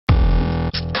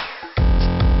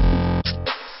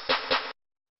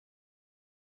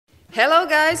Hello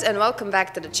guys and welcome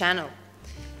back to the channel.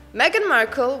 Meghan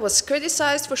Markle was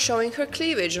criticized for showing her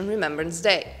cleavage on Remembrance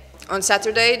Day. On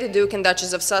Saturday, the Duke and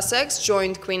Duchess of Sussex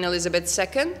joined Queen Elizabeth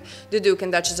II, the Duke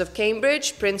and Duchess of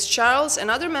Cambridge, Prince Charles and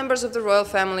other members of the royal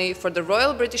family for the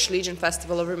Royal British Legion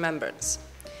Festival of Remembrance.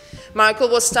 Markle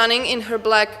was stunning in her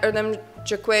black Erdem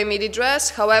Jacquet midi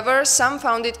dress, however, some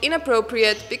found it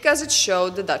inappropriate because it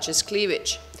showed the Duchess'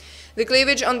 cleavage. The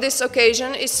cleavage on this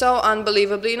occasion is so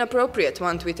unbelievably inappropriate,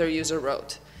 one Twitter user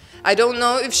wrote. I don't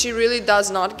know if she really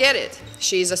does not get it.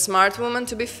 She is a smart woman,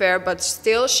 to be fair, but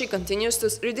still she continues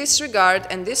to disregard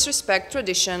and disrespect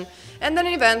tradition and an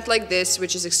event like this,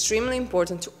 which is extremely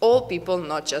important to all people,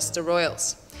 not just the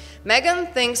royals.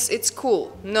 Meghan thinks it's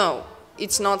cool. No,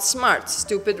 it's not smart,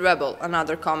 stupid rebel,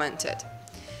 another commented.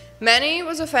 Many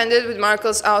was offended with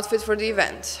Markle's outfit for the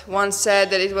event. One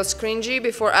said that it was cringy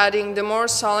before adding the more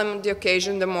solemn the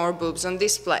occasion, the more boobs on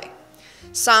display.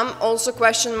 Some also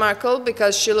questioned Markle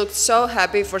because she looked so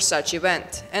happy for such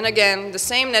event. And again, the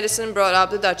same netizen brought up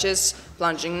the Duchess'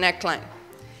 plunging neckline.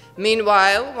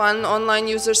 Meanwhile, one online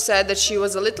user said that she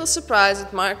was a little surprised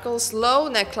at Markle's low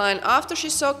neckline after she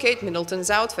saw Kate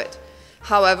Middleton's outfit.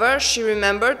 However, she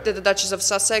remembered that the Duchess of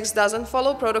Sussex doesn't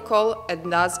follow protocol and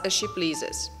does as she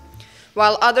pleases.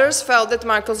 While others felt that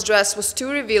Markle's dress was too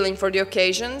revealing for the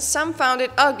occasion, some found it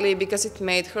ugly because it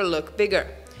made her look bigger.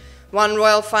 One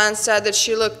royal fan said that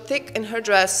she looked thick in her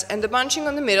dress and the bunching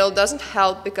on the middle doesn't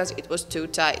help because it was too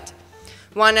tight.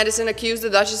 One netizen accused the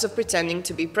Duchess of pretending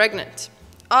to be pregnant.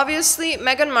 Obviously,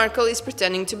 Meghan Markle is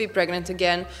pretending to be pregnant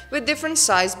again with different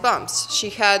size bumps. She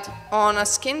had on a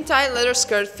skin-tight leather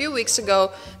skirt a few weeks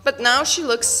ago, but now she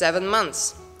looks 7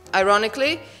 months.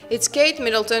 Ironically, it's Kate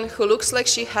Middleton who looks like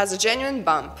she has a genuine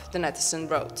bump, the netizen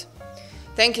wrote.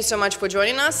 Thank you so much for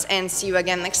joining us and see you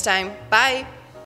again next time. Bye!